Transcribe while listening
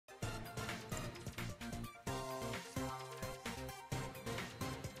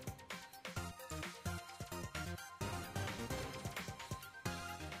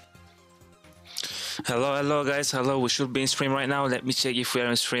Hello guys, hello. We should be in stream right now. Let me check if we are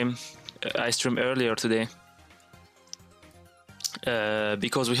in stream. I streamed earlier today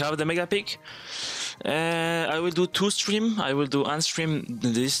because we have the mega pick. I will do 2 stream. I will do unstream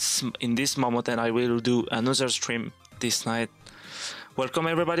in this moment, and I will do another stream this night. Welcome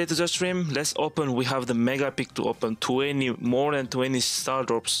everybody to the stream. Let's open. We have the mega pick to open. More than 20 star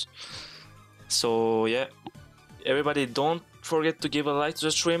drops. So yeah, everybody don't forget to give a like to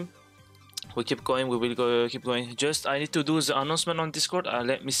the stream. We keep going. We will keep going. Just I need to do the announcement on Discord.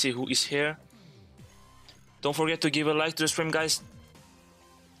 Let me see who is here. Don't forget to give a like to the stream, guys.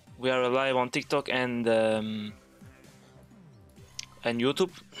 We are live on TikTok and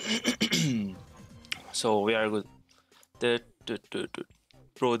YouTube. So we are good.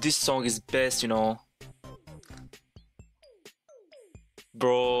 Bro, this song is best, you know.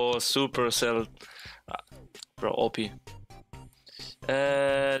 Bro, Supercell. Bro, OP.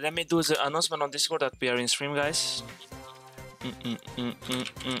 Let me do the announcement on Discord that we are in stream, guys.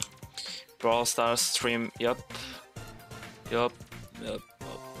 Brawl Stars stream. Yup.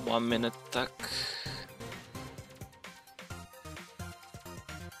 1 minute. Tak.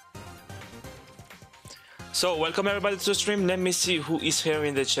 So welcome everybody to the stream. Let me see who is here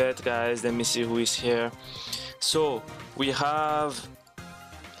in the chat, guys. Let me see who is here. So we have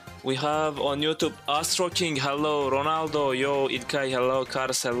on YouTube Astro King, hello. Ronaldo, yo. Ilkay, hello.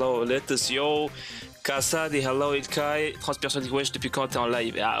 Cars, hello. Letus, yo. Kasadi, hello. Ilkay. 30 personnes disent wesh, depuis quand t'es en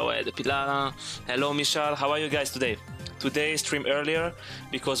live? Ah ouais, depuis là, hein. Hello Michal, how are you guys today? Today stream earlier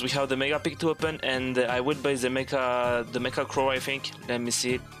because we have the mega pick to open, and I will buy the mecha crow, I think. Let me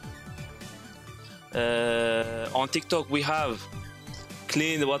see it. On TikTok we have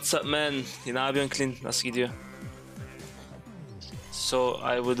Clean. What's up, man? Yine bien Clean. Nasıl gidiyor? So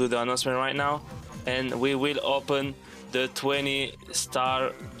I will do the announcement right now, and we will open the 20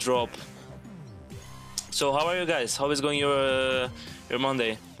 star drop. So how are you guys? How is going your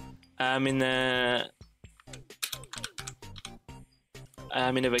Monday? I'm in a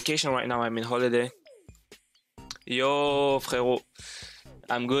vacation right now. I'm in holiday. Yo, frérot.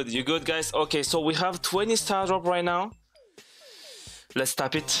 I'm good. You good, guys? Okay, so we have 20 star drop right now. Let's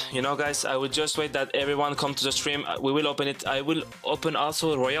tap it. You know, guys, I will just wait that everyone come to the stream. We will open it. I will open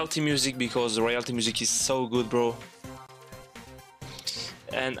also royalty music because royalty music is so good, bro.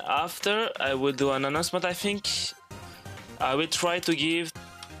 And after, I will do an announcement, I think. I will try to give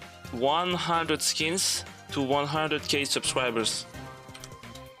 100 skins to 100k subscribers.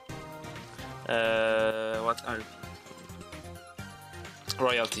 What are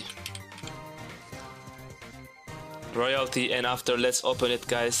royalty, and after let's open it,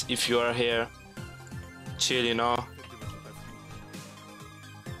 guys. If you are here, chill, you know.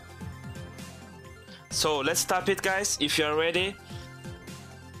 So let's tap it, guys. If you are ready,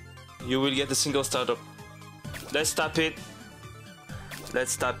 you will get a single star drop. Let's tap it.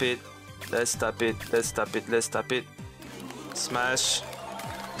 Let's tap it. Let's tap it. Let's tap it. Let's tap it. Smash.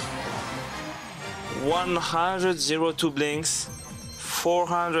 102 blinks,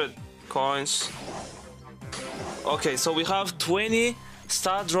 400 coins. Okay, so we have 20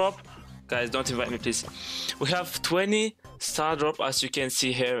 star drop. Guys, don't invite me, please. We have 20 star drop, as you can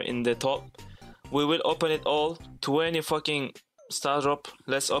see here in the top. We will open it all. 20 fucking star drop.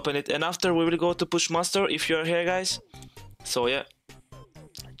 Let's open it, and after we will go to push master if you're here, guys. So yeah,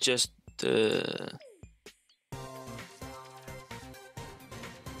 just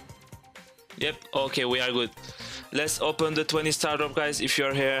yep, okay, we are good. Let's open the 20 star drop, guys, if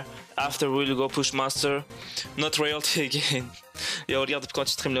you're here. After we'll go push master. Not royalty again. Yo, regarde quand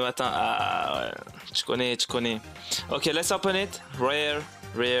tu stream le matin. Ah ouais, tu connais. Okay, let's open it. Rare.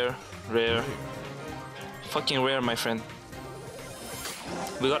 Fucking rare, my friend.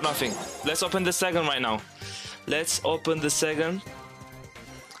 We got nothing. Let's open the second right now. Let's open the second.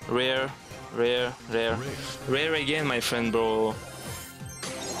 Rare again, my friend, bro.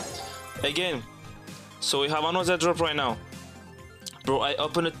 Again. So we have another drop right now. Bro, I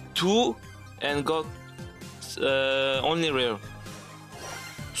opened 2 and got only rare.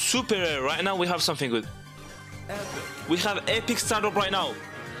 Super rare. Right now we have something good. We have epic star drop right now.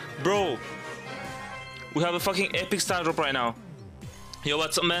 Bro, we have a fucking epic star drop right now. Yo,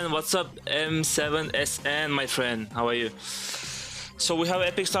 what's up, man? What's up, M7SN, my friend? How are you? So we have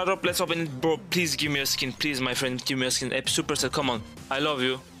epic star drop. Let's open it. Bro, please give me a skin. Please, my friend, give me a skin. Epic Supercell, come on. I love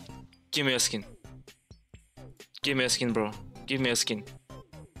you. Give me a skin. Give me a skin, bro. Give me a skin.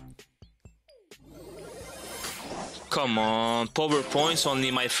 Come on. Power points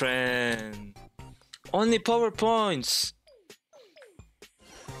only, my friend. Only power points.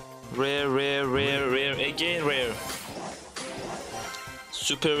 Rare. Again rare.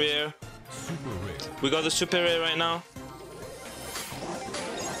 Super rare. We got the super rare right now.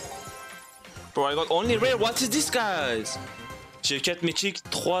 Bro, I got only rare. What is this, guys? J'ai 4 mythiques,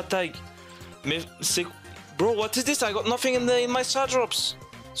 3 tags. Mais c'est... Bro, what is this? I got nothing in my star drops.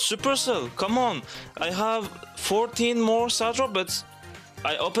 Supercell, come on. I have 14 more star drops, but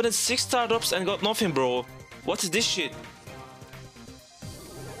I opened 6 star drops and got nothing, bro. What is this shit?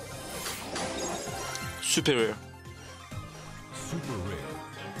 Super rare. Super rare.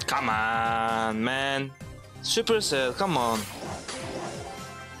 Come on, man. Supercell, come on.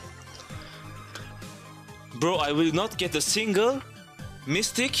 Bro, I will not get a single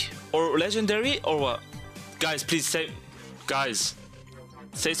mystic or legendary or what? Guys, please say... Guys.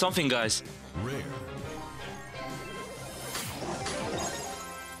 Say something, guys. Rare.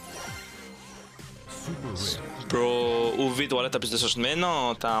 Super rare. Bro, ouvre vite, voilà, t'as plus de choses. Mais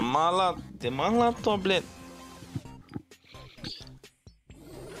non, t'es malade, toi, bled.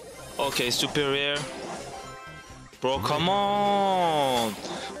 Okay, super rare. Bro, come on.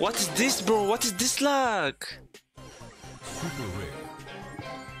 What is this, bro? What is this like? Super rare.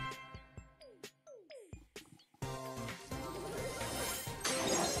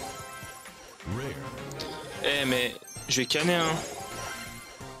 Rare. Eh, mais je vais canner, hein.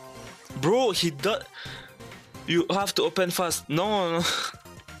 Bro, he does. You have to open fast. No.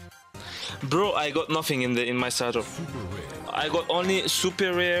 Bro, I got nothing in my saddle. Super rare. I got only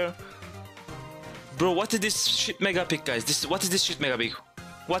super rare. Bro, what is this shit mega pick, guys? What is this shit mega pick?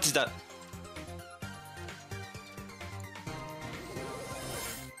 What is that?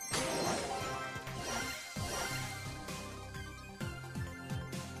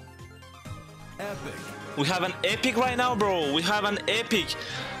 Epic. We have an epic right now, bro. We have an epic.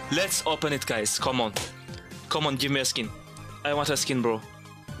 Let's open it, guys. Come on. Come on, give me a skin. I want a skin, bro.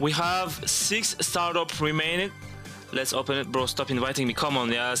 We have 6 startup remaining. Let's open it, bro. Stop inviting me. Come on,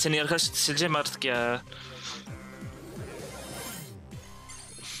 يا سني الخش تسجل مرتك يا.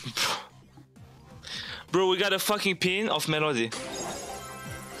 Bro, we got a fucking pin of Melody.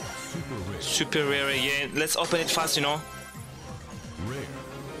 Super rare. Super rare again. Let's open it fast, you know. Rare.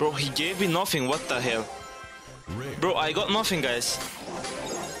 Bro, he gave me nothing. What the hell? Rare. Bro, I got nothing, guys.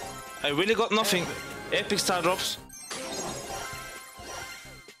 I really got nothing. Epic star drops.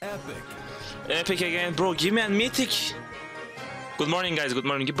 Epic. Epic again. Bro, give me a mythic. Good morning, guys. Good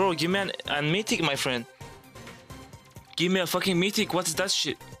morning. Bro, give me a mythic, my friend. Give me a fucking mythic. What is that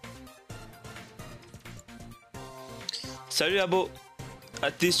shit? Salut, Abo.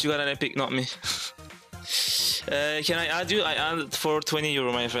 At least you got an epic, not me. Can I add you? I added for 20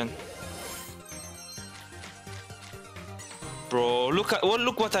 euro, my friend. Bro,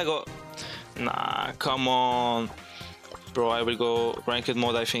 look what I got. Nah, come on. Bro, I will go ranked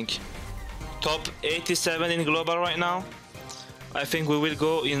mode, I think. Top 87 in global right now. I think we will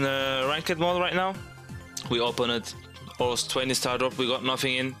go in ranked mode right now. We opened almost 20 star drop. We got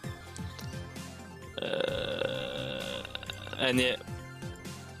nothing in. And yeah.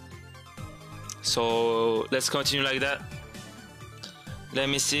 So let's continue like that. Let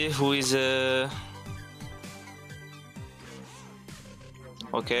me see who is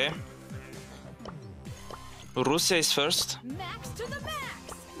okay. Russia is first. Max to the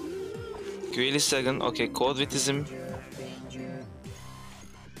max. Gwil is second. Okay, Cold Vitism.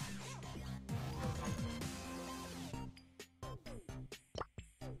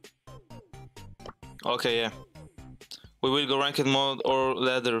 Okay, yeah. We will go ranked mode or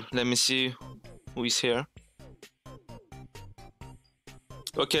ladder. Let me see who is here.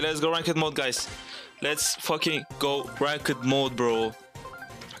 Okay, let's go ranked mode, guys. Let's fucking go ranked mode, bro.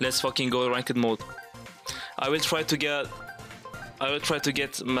 Let's fucking go ranked mode. I will try to get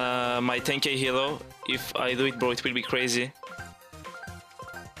my 10k hero. If I do it, bro, it will be crazy.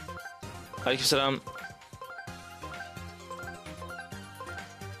 Alaikum salam.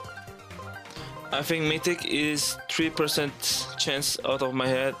 I think mythic is 3% chance out of my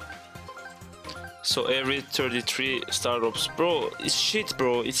head. So every 33 star drops. Bro, it's shit,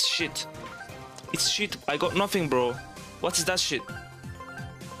 bro. It's shit. It's shit. I got nothing, bro. What is that shit?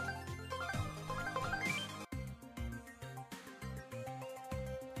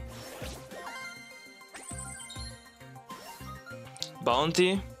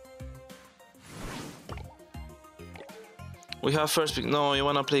 Bounty. We have first pick. No, you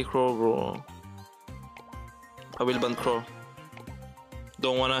wanna play Crow, bro. I will ban Crow.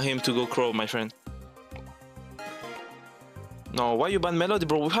 Don't want him to go Crow, my friend. No, why you ban Melody,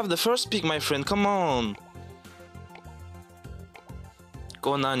 bro? We have the first pick, my friend. Come on.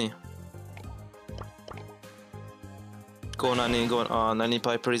 Go Nani. Go Nani, go on. Nani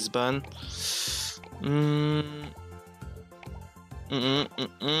Piper is banned.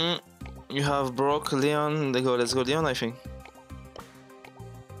 You have Brock, Leon. Let's go Leon, I think.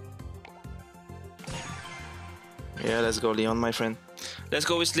 Yeah, let's go Leon, my friend. Let's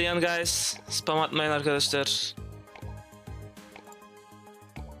go with Leon, guys. Spam atmayın arkadaşlar.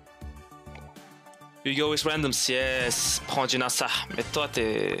 You go with randoms, yes. Prends du Nassah. Mais toi,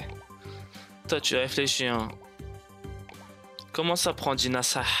 Toi, tu réfléchis, hein. Comment ça, prends du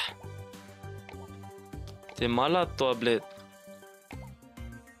Nassah? T'es malade, toi, Blade.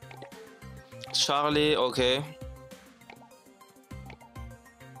 Charlie, okay.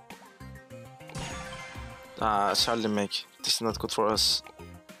 Ah, Charlie, mec. This is not good for us.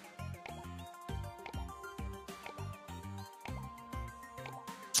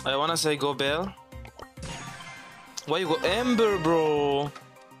 I wanna say go Bell. Why you go Ember, bro?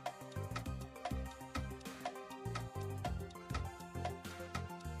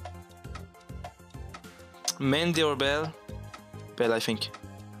 Mandy or Bell? Bell, I think.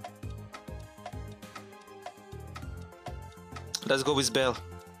 Let's go with Bell.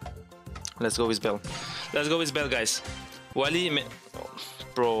 Let's go with Bell. Let's go with Bell, guys. Wally,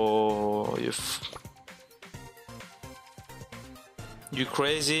 bro, you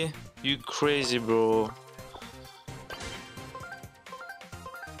crazy? You crazy, bro.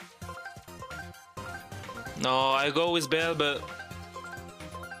 No, I go with Bell, but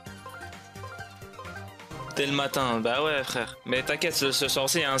dès le matin. Bah ouais, frère. Mais t'inquiète, ce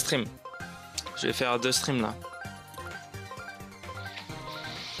soir-ci, il y a un stream. Je vais faire 2 streams là.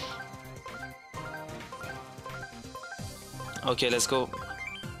 Okay, let's go.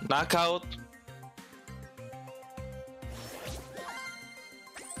 Knockout.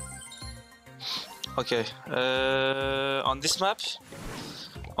 Okay. On this map,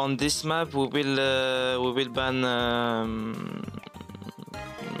 we will ban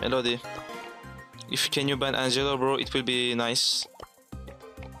Melody. If can you ban Angelo, bro? It will be nice.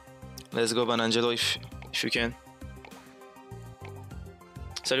 Let's go ban Angelo if you can.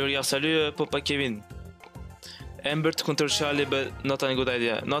 Salut regarde, salut Papa Kevin. Amber to counter Charlie, but not a good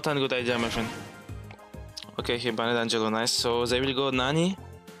idea. Not a good idea, my friend. Okay, he banned Angelo, nice. So they will go Nani.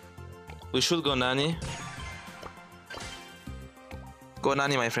 We should go Nani. Go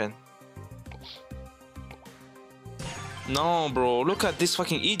Nani, my friend. No, bro. Look at this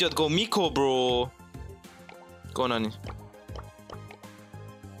fucking idiot. Go Miko, bro. Go Nani.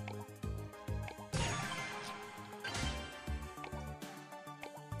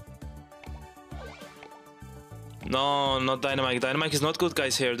 No, not Dynamite. Dynamite is not good,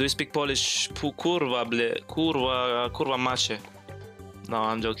 guys, here. Do you speak Polish? Kurwa, ble. Kurwa macie. No,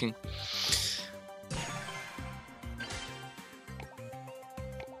 I'm joking.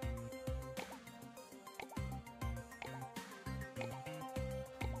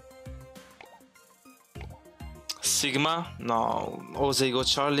 Sigma? No. Oh, they go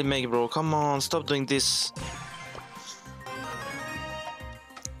Charlie Meg, bro. Come on, stop doing this.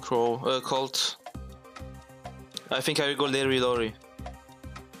 Colt. I think I will go Larry Lorry.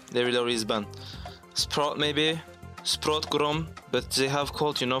 Larry Lorry is banned. Sprout maybe. Sprout Grom. But they have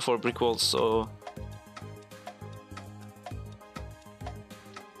Colt, you know, for brick walls, so...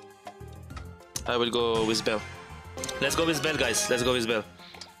 I will go with Bell. Let's go with Bell, guys. Let's go with Bell.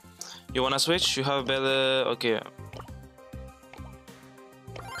 You wanna switch? You have Bell... okay.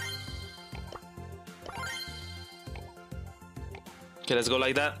 Okay, let's go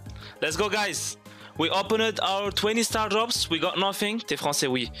like that. Let's go, guys. We opened our 20 star drops. We got nothing. T'es français,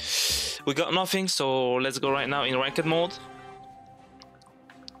 oui. We got nothing, so let's go right now in ranked mode.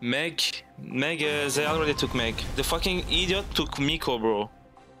 Meg, they already took Meg. The fucking idiot took Miko, bro.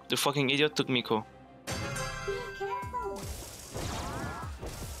 The fucking idiot took Miko.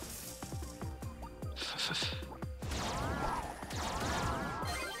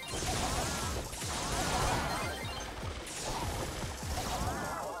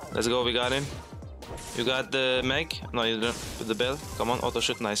 Let's go, we got him. You got the Meg? No, you don't. With the Bell. Come on, auto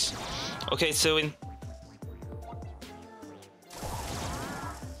shoot, nice. Okay, it's a win.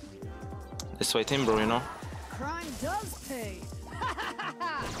 Let's fight him, bro, you know. Crime does pay.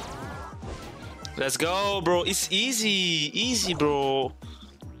 Let's go, bro. It's easy. Easy, bro.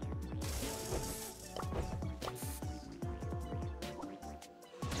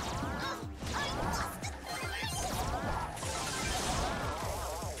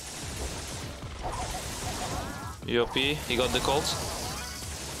 UOP, he got the Colt.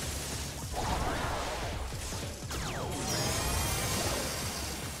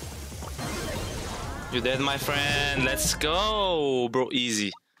 You dead, my friend. Let's go, bro.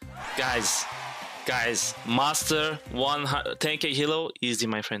 Easy. Guys, master 10k hilo. Easy,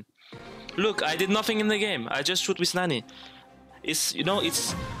 my friend. Look, I did nothing in the game. I just shoot with Nani. It's, you know,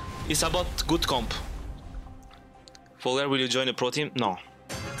 it's It's about good comp. Volgar, will you join the pro team? No.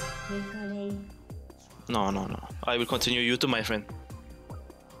 No, no, no. I will continue YouTube, my friend.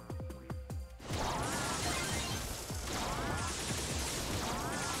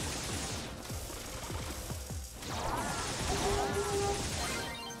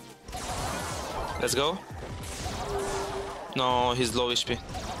 Let's go. No, he's low HP.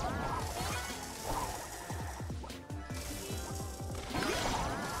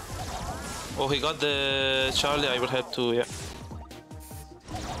 Oh, he got the Charlie. I will help too, yeah.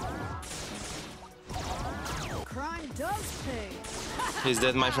 Crime does pay. He's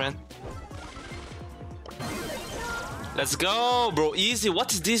dead, my friend. Let's go, bro. Easy.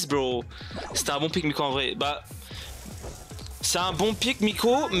 What is this, bro? C'était un bon pick Miko en vrai. Bah, c'est un bon pick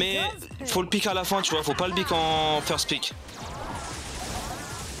Miko, mais faut le pick à la fin, tu vois. Faut pas le pick en first pick.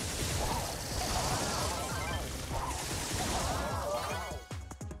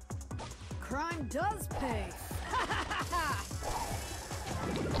 Crime does pay.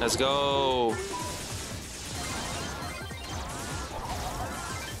 Let's go.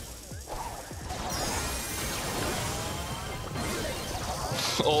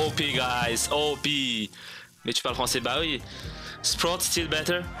 OP, guys. OP. Mais tu parles français? Bah oui. Sprout still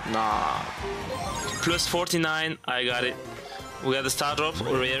better? Nah. Plus 49. I got it. We got the star drop.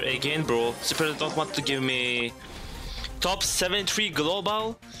 Rare again, bro. Super don't want to give me top 73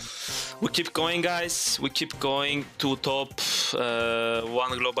 global. We keep going, guys. We keep going to top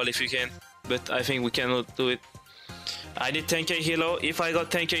 1 global if we can. But I think we cannot do it. I need 10k hilo. If I got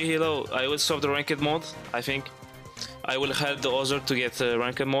 10k hilo, I will stop the ranked mode. I think I will help the other to get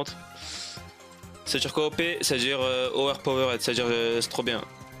ranked mode. C'est-à-dire qu'OP, c'est-à-dire overpowered, c'est-à-dire c'est trop bien.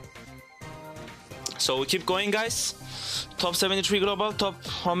 So we keep going, guys. Top 73 global. Top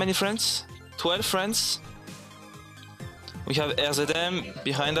how many friends? 12 friends. We have RZM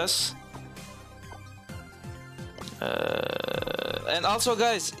behind us. And also,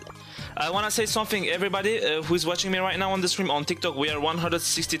 guys, I wanna say something. Everybody who is watching me right now on the stream on TikTok, we are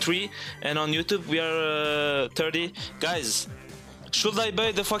 163, and on YouTube we are 30. Guys, should I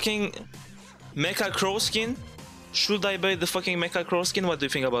buy the fucking Mecha Crow skin? Should I buy the fucking Mecha Crow skin? What do you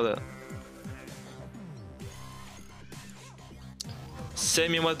think about that? Say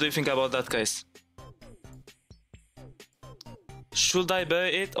me, what do you think about that, guys? Should I buy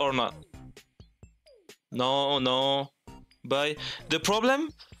it or not? No, no. Buy. The problem,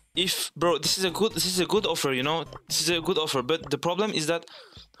 if bro, this is a good offer, you know. This is a good offer, but the problem is that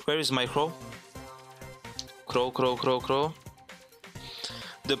where is my crow? Crow.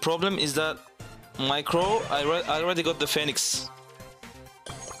 The problem is that my crow, I already got the Phoenix.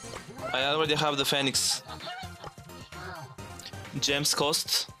 I already have the Phoenix. Gems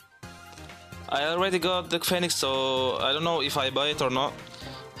cost. I already got the Phoenix, so I don't know if I buy it or not.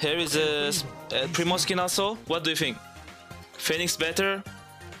 Here is a Primo skin also. What do you think? Phoenix better?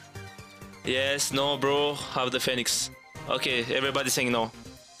 Yes, no bro, have the Phoenix. Okay, everybody saying no.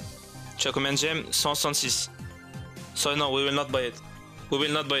 Tu as combien de gemmes? 166. So no, we will not buy it. We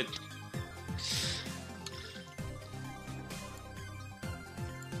will not buy it.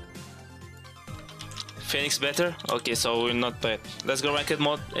 Phoenix better? Okay, so we will not buy it. Let's go ranked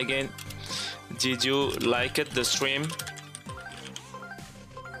mode again. Did you like it, the stream?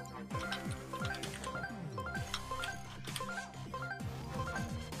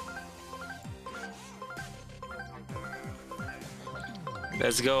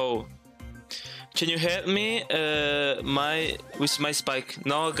 Let's go. Can you help me with my spike?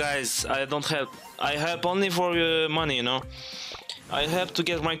 No, guys, I don't help. I help only for money, you know. I help to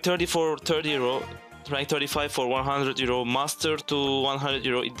get rank 30 for 30 euro, rank 35 for 100 euro, master to 100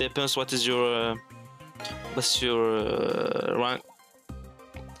 euro. It depends what is your rank.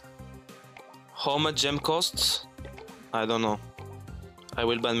 How much gem costs? I don't know. I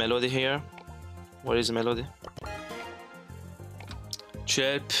will ban Melody here. Where is Melody? Tu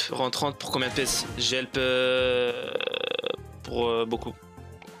help rang 30 pour combien de pièces? J'help pour beaucoup.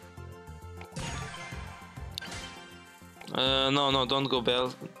 No, don't go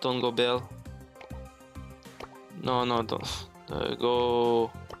Bell. Don't go Bell. No, don't.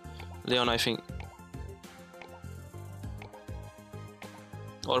 Go Leon, I think.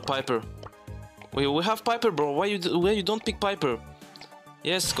 Or Piper. We have Piper, bro. Why you don't pick Piper?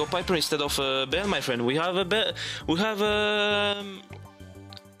 Yes, go Piper instead of Bell, my friend. We have a Bell. We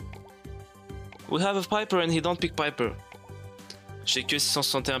have a Piper and he don't pick Piper. J'ai que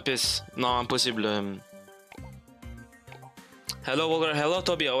 661 PS. Non, impossible. Hello, Volgar. Hello,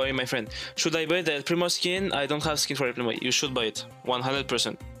 Toby. How are you, my friend? Should I buy the Primo skin? I don't have skin for El Primo. You should buy it.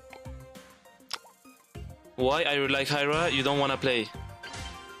 100%. Why are you like Hyra? You don't wanna play.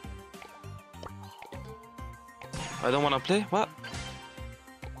 I don't wanna play? What?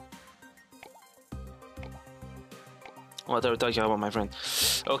 What are you talking about, my friend?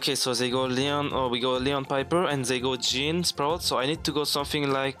 Okay, so they go Leon, oh, we go Leon Piper, and they go Jean Sprout, so I need to go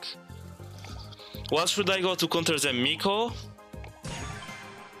something like... What should I go to counter them? Miko?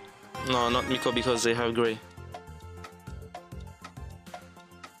 No, not Miko, because they have Grey.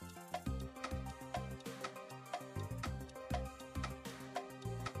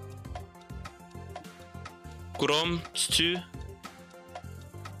 Grom, Stu.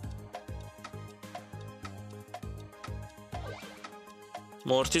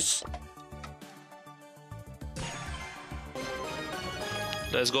 Mortis.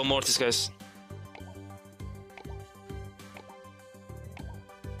 Let's go Mortis, guys.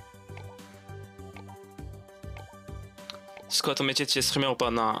 C'est quoi ton métier de streamer ou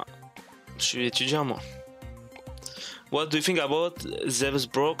pas? Non, je suis étudiant moi. What do you think about Zev's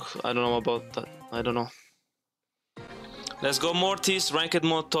broke? I don't know about that. I don't know. Let's go Mortis, ranked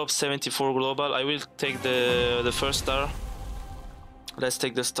mode top 74 global. I will take the first star. Let's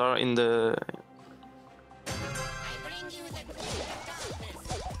take the star in the...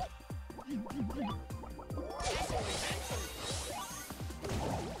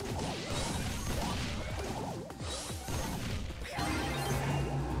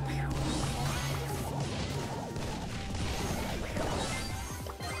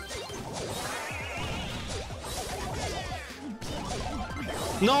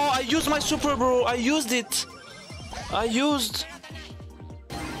 No, I used my super, bro. I used it. I used...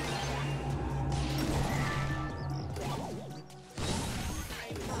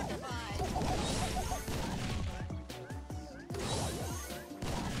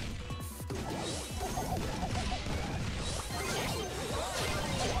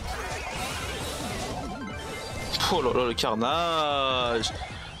 Oh là là, le carnage!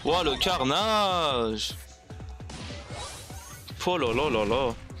 Wow, le carnage! Oh là là là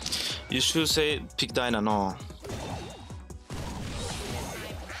là! You should say pick Dyna, no.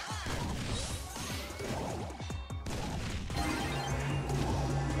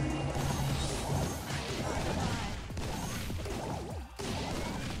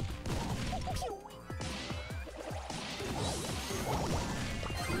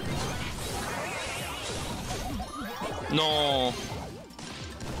 No.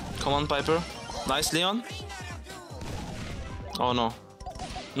 Come on, Piper. Nice, Leon. Oh no.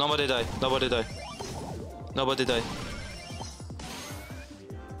 Nobody die. Nobody die. Nobody die.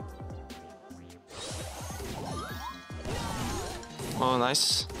 Oh,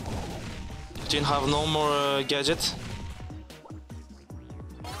 nice. Didn't have no more gadget.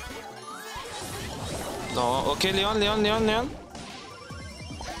 No. Okay, Leon, Leon, Leon, Leon.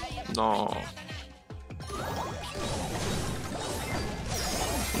 No.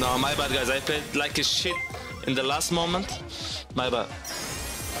 No, my bad, guys. I played like a shit in the last moment. My bad.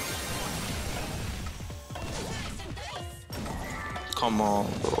 Come on,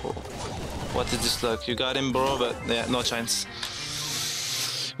 bro. What is this luck? You got him, bro, but yeah, no chance.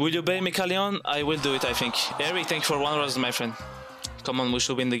 Will you bait me, Leon? I will do it, I think. Eric, thank you for 1 rose, my friend. Come on, we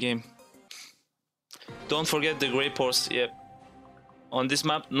should win the game. Don't forget the Grey Pores, yeah. On this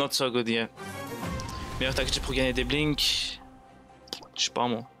map, not so good, yeah. Meilleure tactique pour gagner des blinks. Je sais pas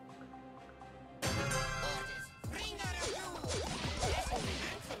moi.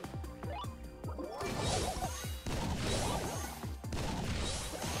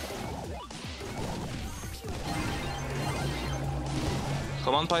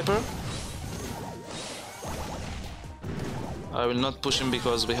 Come on, Piper. I will not push him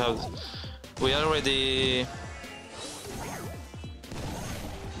because we already...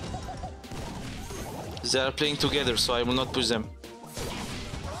 They are playing together, so I will not push them.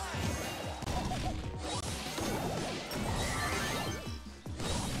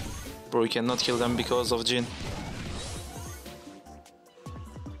 Bro, we cannot kill them because of Jhin.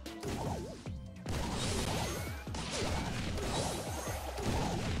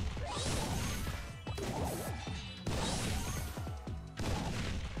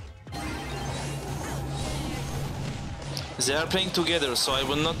 They are playing together, so I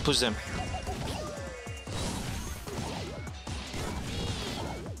will not push them.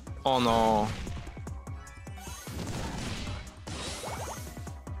 Oh no.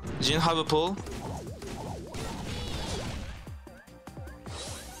 Jhin have a pull.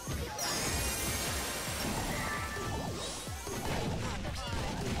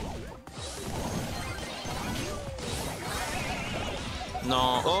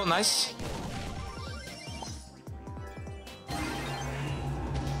 No. Oh, nice.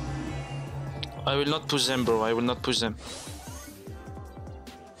 I will not push them, bro. I will not push them.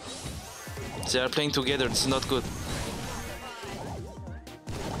 They are playing together. It's not good.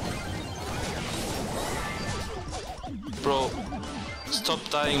 Bro, stop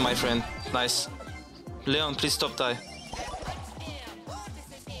dying, my friend. Nice. Leon, please stop die.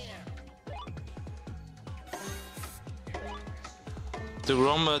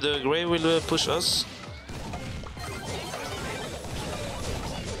 The Grey will push us.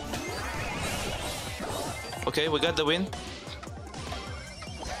 Okay, we got the win.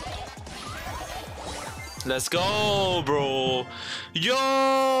 Let's go, bro.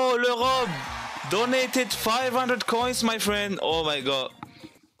 Yo, le Rob donated 500 coins, my friend. Oh my god.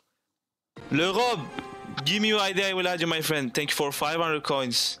 Le Rob, give me your idea, I will add you, my friend. Thank you for 500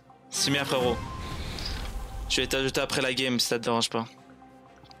 coins. C'est bien, frérot. Je vais t'ajouter après la game si ça te dérange pas.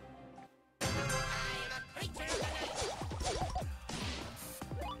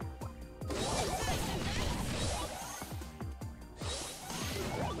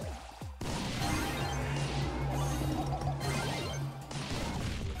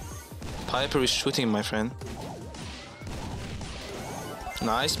 Piper is shooting, my friend.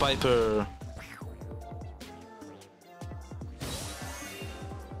 Nice, Piper.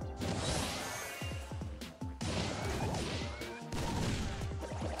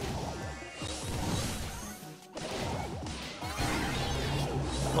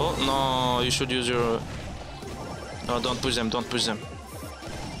 Oh no, you should use your... No, don't push them, don't push them.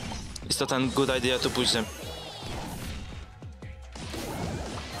 It's not a good idea to push them.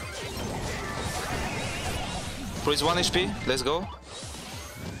 Pro is 1 HP, let's go.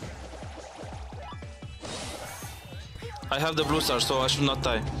 I have the blue star, so I should not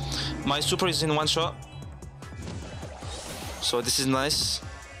die. My super is in 1 shot. So this is nice.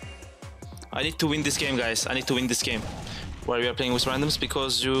 I need to win this game, guys. I need to win this game. While we are playing with randoms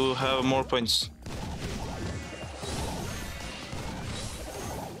because you have more points.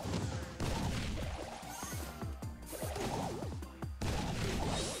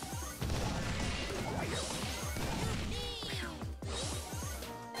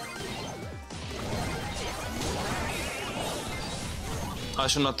 I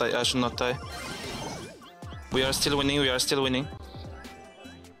should not die, I should not die. We are still winning, we are still winning.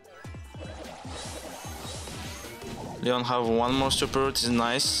 Leon have one more super, it is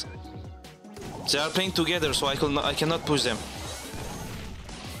nice. They are playing together, so I cannot push them.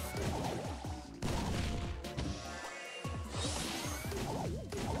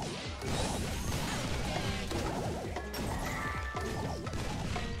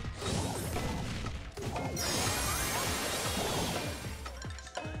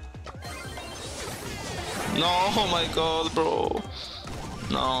 No, oh my god, bro.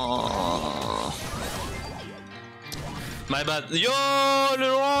 No. My bad. Yo,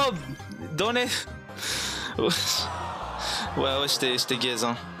 le Rob! Donnez. Ouais, j'étais gaze,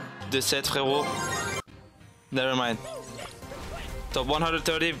 hein. 2-7, frérot. Never mind. Top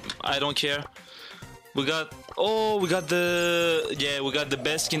 130, I don't care. We got... Oh, we got the... Yeah, we got the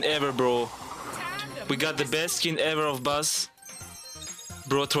best skin ever, bro. We got the best skin ever of Buzz.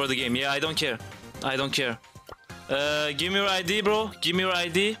 Bro, throw the game. Yeah, I don't care. I don't care. Give me your ID, bro. Give me your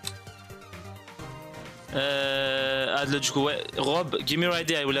ID. Add-le du coup, ouais. Rob, give me your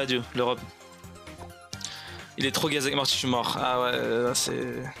ID, I will add you. Le Rob. Il est trop gazé. Mort, je suis mort. Ah ouais, là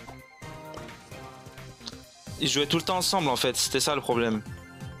c'est... Ils jouaient tout le temps ensemble en fait, c'était ça le problème.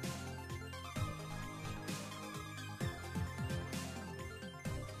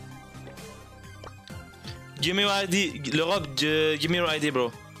 Give me your ID. Le Rob, give me your ID,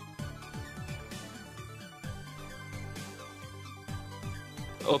 bro.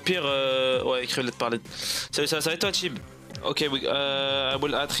 Au pire, ouais, écrivez-le de parler. Salut, ça va toi, Chib? Okay, I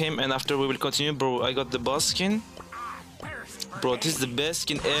will add him and after we will continue, bro. I got the boss skin. Bro, this is the best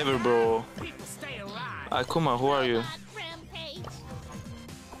skin ever, bro. Akuma, who are you?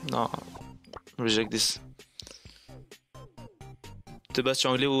 No, reject this. Te bats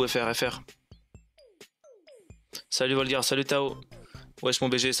sur anglais ou FR? FR. Salut Volgar, salut Tao. Wesh mon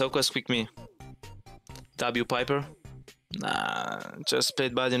BG, ça ou quoi, Squeak Me? W Piper? Nah, just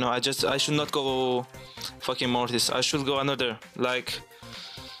played bad, you know. I should not go fucking Mortis. I should go another. Like,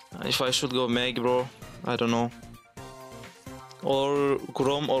 if I should go Meg, bro, I don't know. Or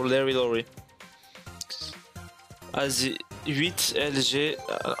Grom or Larry Lorry. Asie 8 LG.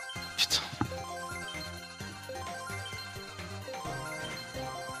 Putain.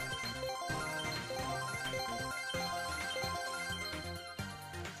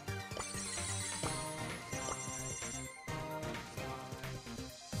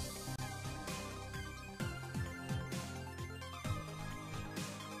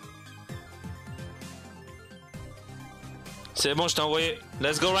 C'est bon, je t'ai envoyé.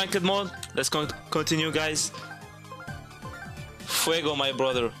 Let's go ranked mode. Let's continue, guys. Fuego, my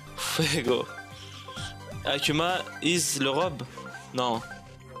brother. Fuego. Akuma is le robe? Non.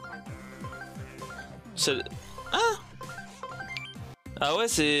 C'est... Ah! Ah ouais,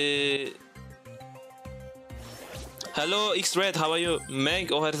 c'est... Hello, X-Red, how are you?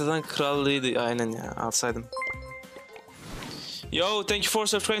 Meg o haritadan krallıydı. Aynen ya, outside. Yo, thank you for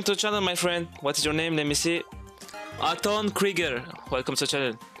subscribing to the channel, my friend. What is your name? Let me see. Aton Krieger. Welcome to the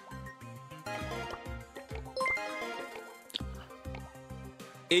channel.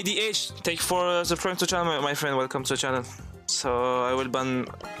 ADH, thank you for subscribing to the channel, my friend. Welcome to the channel. So I will ban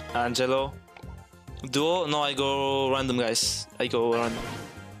Angelo. Duo? No, I go random, guys. I go random.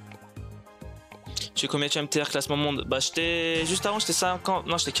 Je suis combien de MTR classement monde? Bah j'étais... Juste avant j'étais 50...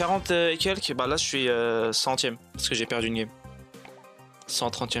 Non j'étais 40 et quelques. Bah là je suis 100ème. Parce que j'ai perdu une game.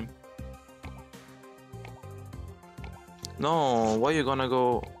 130ème. No, why you gonna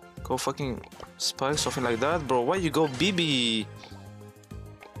go fucking spike, something like that, bro? Why you go BB?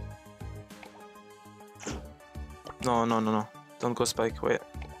 No, no, no, no. Don't go spike, wait.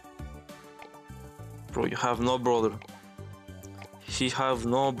 Bro, you have no brawler. He have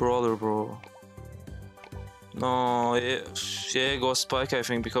no brawler, bro. No, yeah, go spike, I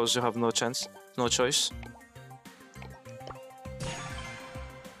think, because you have no chance, no choice.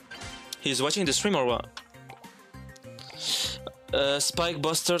 He's watching the stream or what? Spike,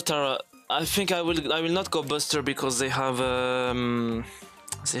 Buster, Tara. I think I will not go Buster because they have the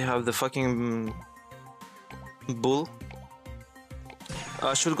fucking bull.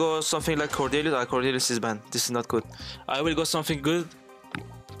 I should go something like Cordelius. Cordelius is banned. This is not good. I will go something good.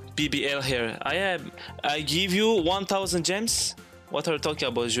 BBL here. I give you 1000 gems. What are you talking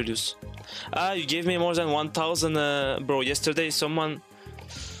about, Julius? Ah, you gave me more than 1000, bro. Yesterday someone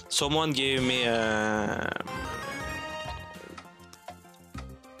gave me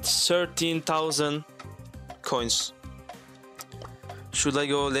 13,000 coins. Should I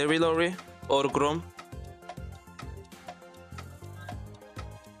go Larry Lorry or Grom?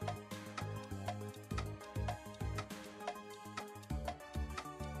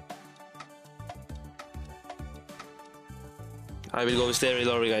 I will go with Larry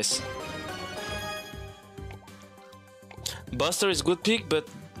Lorry, guys. Buster is good pick, but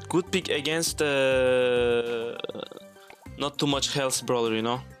good pick against not too much health brawler, you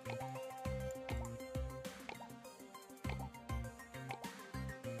know.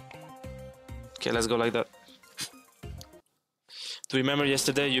 Okay, let's go like that. Do you remember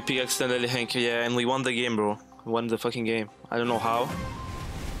yesterday you picked accidentally Hank? Yeah, and we won the game, bro. We won the fucking game. I don't know how.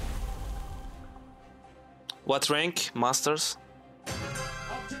 What rank? Masters?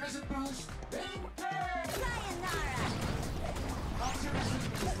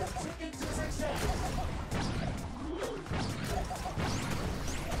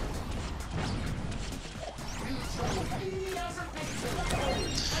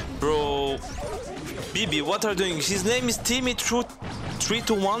 Bro, BB, what are you doing? His name is Timmy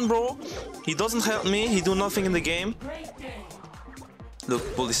 321, bro. He doesn't help me. He do nothing in the game.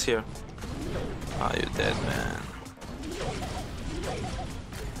 Look, Bull is here. Ah, you're dead, man.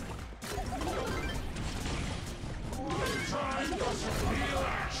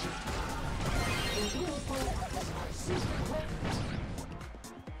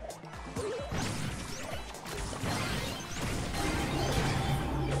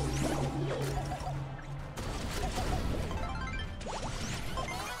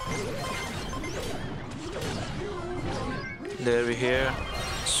 There we here.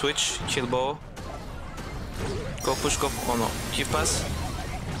 Switch, kill bow. Go push, go. Oh no. Give pass.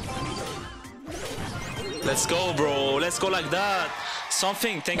 Let's go, bro. Let's go like that.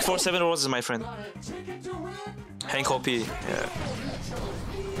 Something. Thank you for 7 roses, my friend. Hank OP. Yeah.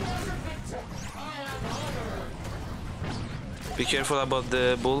 Be careful about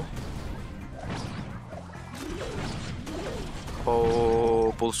the bull.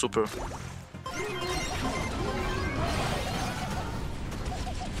 Oh, bull super.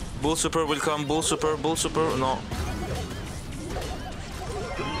 Bull super will come. Bull super. Bull super. No.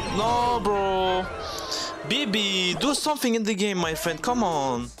 No, bro. BB, do something in the game, my friend. Come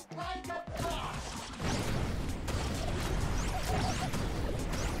on.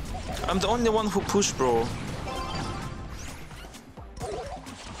 I'm the only one who pushed, bro.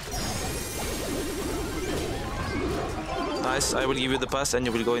 Nice. I will give you the pass and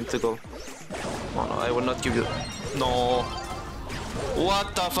you will go into goal. Oh, no, I will not give you. No.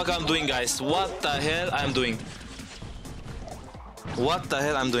 What the fuck I'm doing, guys? What the hell I'm doing? What the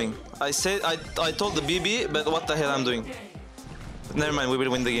hell I'm doing? I said I told the BB, but what the hell I'm doing? Never mind, we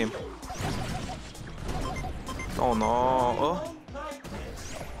will win the game. Oh no. Oh.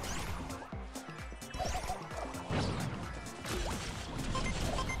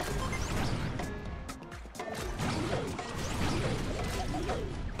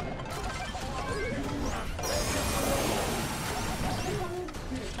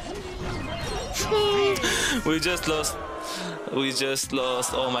 We just lost. We just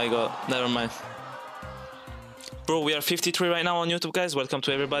lost. Oh my god. Never mind. Bro, we are 53 right now on YouTube, guys. Welcome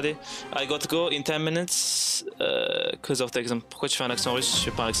to everybody. I got to go in 10 minutes because of the exam. Pourquoi tu fais un accent russe? Je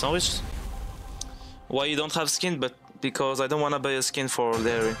fais pas un accent russe. Why you don't have skin? But because I don't want to buy a skin for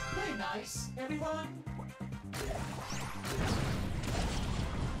Larry. Play nice, everyone.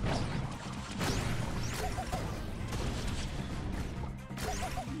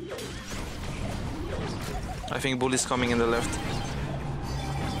 I think Bull is coming in the left.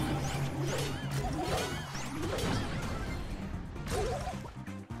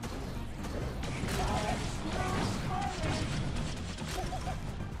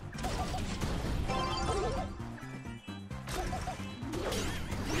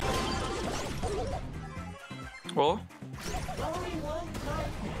 Oh.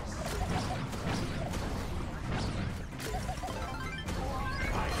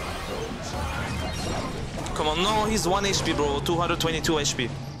 Come on, no, he's 1 HP, bro. 222 HP.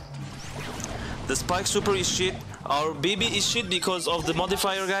 The Spike Super is shit. Our BB is shit because of the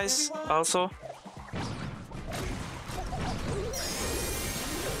modifier, guys, also.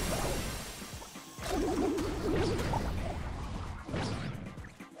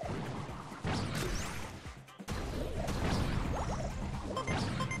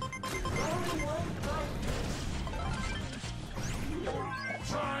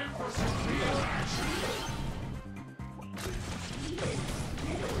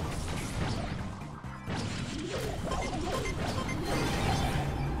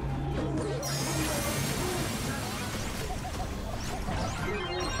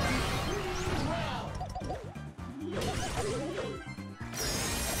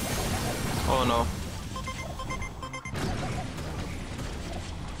 Oh no.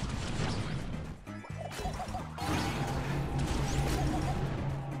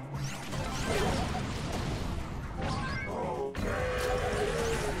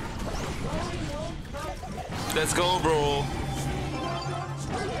 Let's go, bro.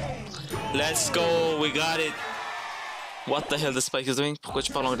 Let's go, we got it. What the hell the Spike is doing? Pourquoi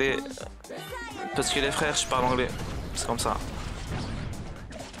tu parles anglais? Parce que les frères, je parle anglais. C'est comme ça.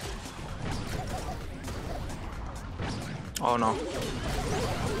 Oh no.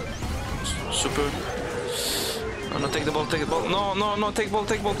 Super. Oh no, take the ball, take the ball. No, no, no, take ball,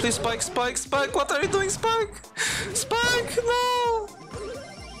 please. Spike, Spike, Spike. What are you doing, Spike? Spike, no.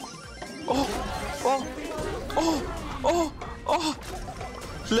 Oh, oh, oh, oh, oh.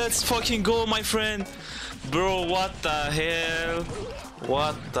 Let's fucking go, my friend. Bro, what the hell?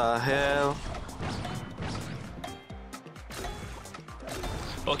 What the hell?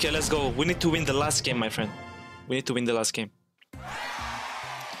 Okay, let's go. We need to win the last game, my friend. We need to win the last game.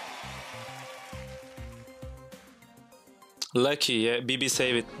 Lucky, yeah. BB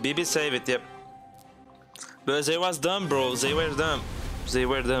save it. BB save it, yep. But they was dumb, bro. They were dumb. They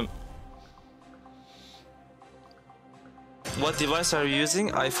were dumb. What device are you using?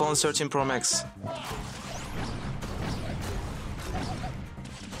 iPhone 13 Pro Max.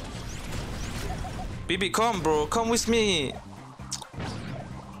 BB, come, bro. Come with me.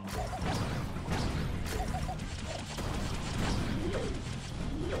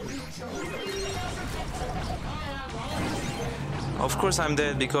 Of course I'm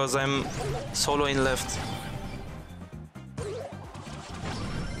dead because I'm solo in left.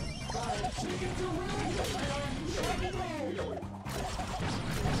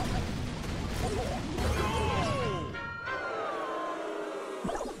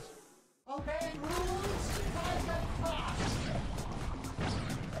 Obeying rules comes at cost.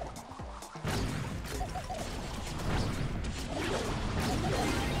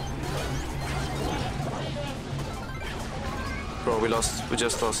 Bro, we lost. We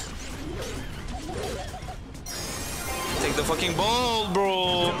just lost. Take the fucking ball,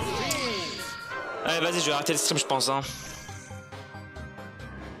 bro. Allez, vas-y, je vais arrêter le stream, je pense. Hein.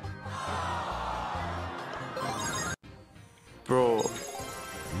 Bro.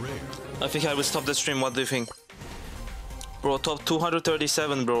 I think I will stop the stream. What do you think? Bro, top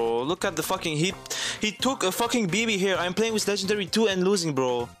 237, bro. Look at the fucking... He took a fucking BB here. I'm playing with Legendary 2 and losing,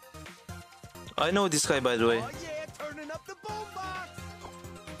 bro. I know this guy, by the way.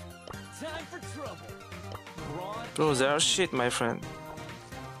 Bro, they are shit, my friend.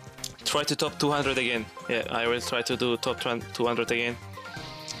 Try to top 200 again. Yeah, I will try to do top 200 again.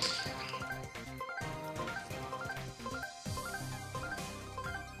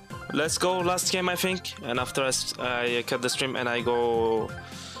 Let's go, last game I think. And after I cut the stream and I go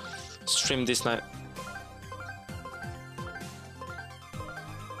stream this night.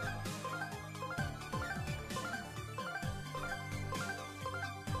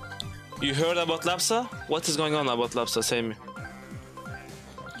 You heard about Lapsa? What is going on about Lapsa? Say me.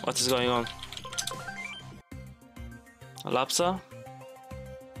 What is going on? Lapsa?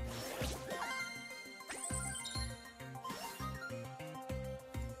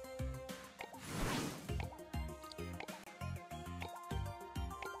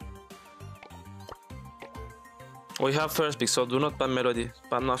 We have first pick, so do not ban Melody.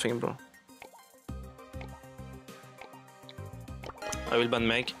 Ban nothing, bro. I will ban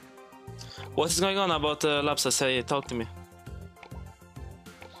Meg. What is going on about Lapsa? Say, talk to me.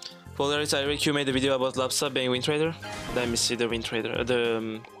 Polaris IRQ made a video about Lapsa being win trader. Let me see the win trader,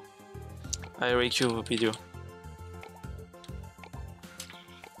 the IRQ video.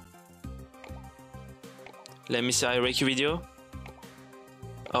 Let me see IRQ video.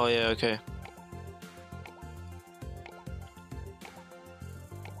 Oh yeah, okay.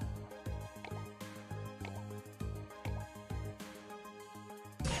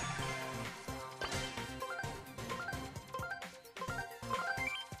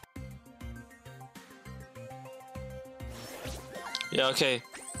 Yeah, okay.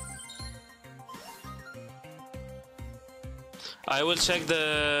 I will check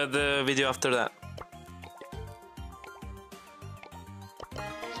the video after that.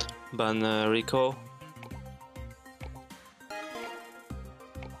 Ban Rico.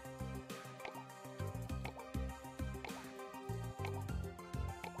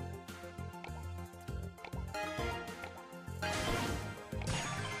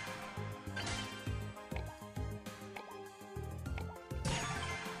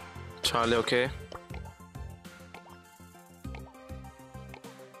 Charlie, okay.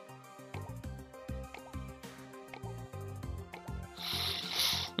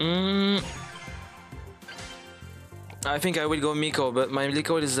 I think I will go Miko, but my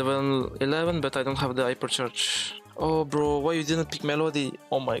Miko is level 11, but I don't have the hypercharge. Oh, bro, why you didn't pick Melody?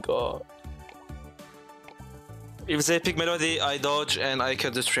 Oh my god. If they pick Melody, I dodge and I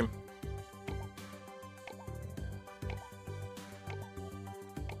cut the stream.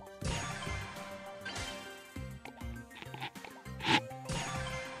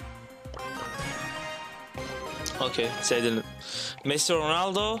 Okay, say I didn't. Messi,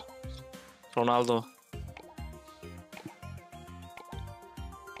 Ronaldo. Ronaldo.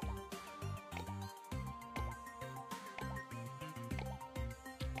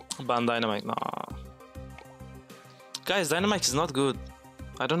 Ban Dynamite, nah. Guys, Dynamite is not good.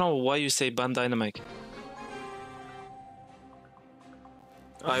 I don't know why you say ban Dynamite.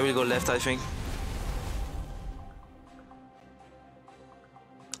 I will go left, I think.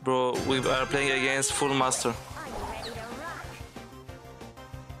 Bro, we are playing against full master.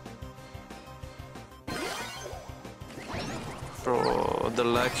 Bro, the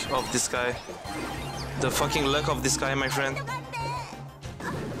luck of this guy. The fucking luck of this guy, my friend.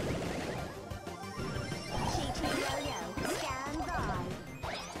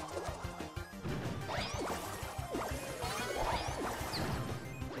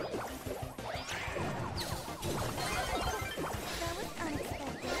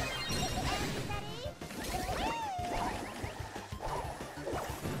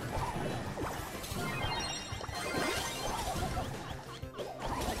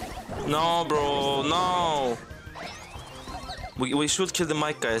 No, bro, no. We should kill the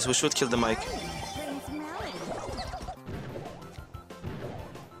mic, guys. We should kill the mic.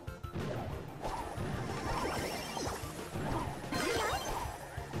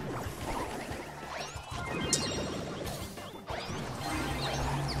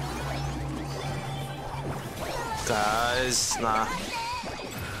 Guys, nah.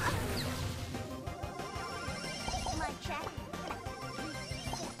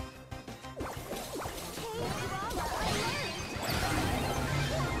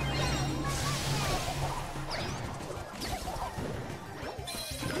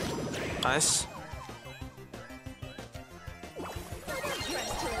 Nice.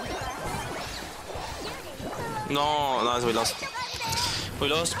 No, nice, we lost. We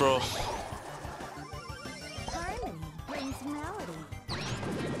lost, bro.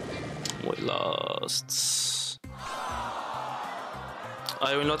 We lost.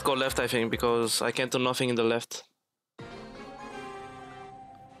 I will not go left, I think, because I can't do nothing in the left.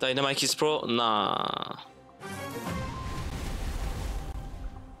 Dynamite is pro? Nah.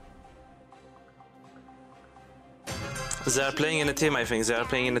 They are playing in a team, I think. They are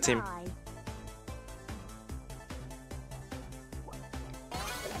playing in a team.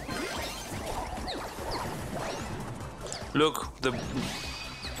 Look,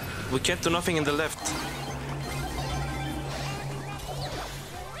 we can't do nothing in the left.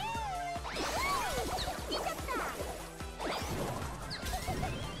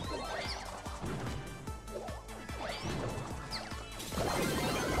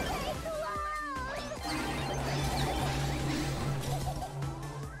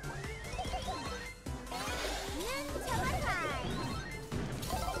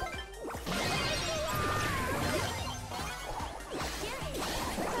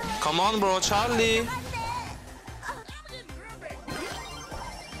 Come on, bro, Charlie.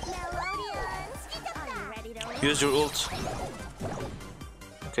 Use your ult.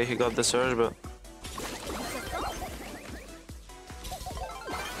 Okay, he got the surge, but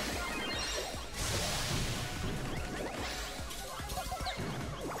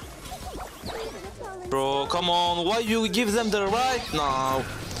bro, come on, why you give them the right? No,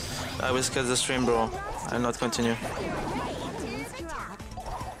 I will skip the stream, bro. I'll not continue.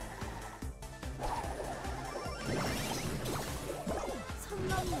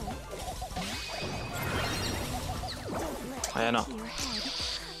 I know.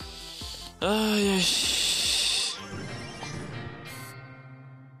 Ay.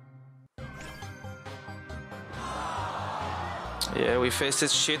 Yeah, we faced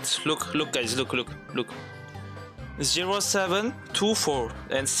it shit. Look, guys, look. 0-7, 2-4,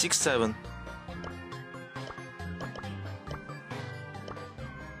 and 6-7.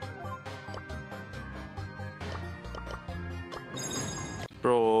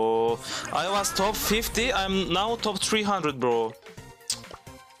 Bro, I was top 50, I'm now top 300, bro.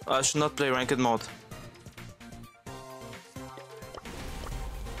 I should not play ranked mode.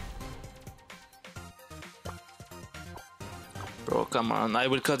 Bro, come on, I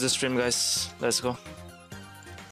will cut the stream, guys. Let's go.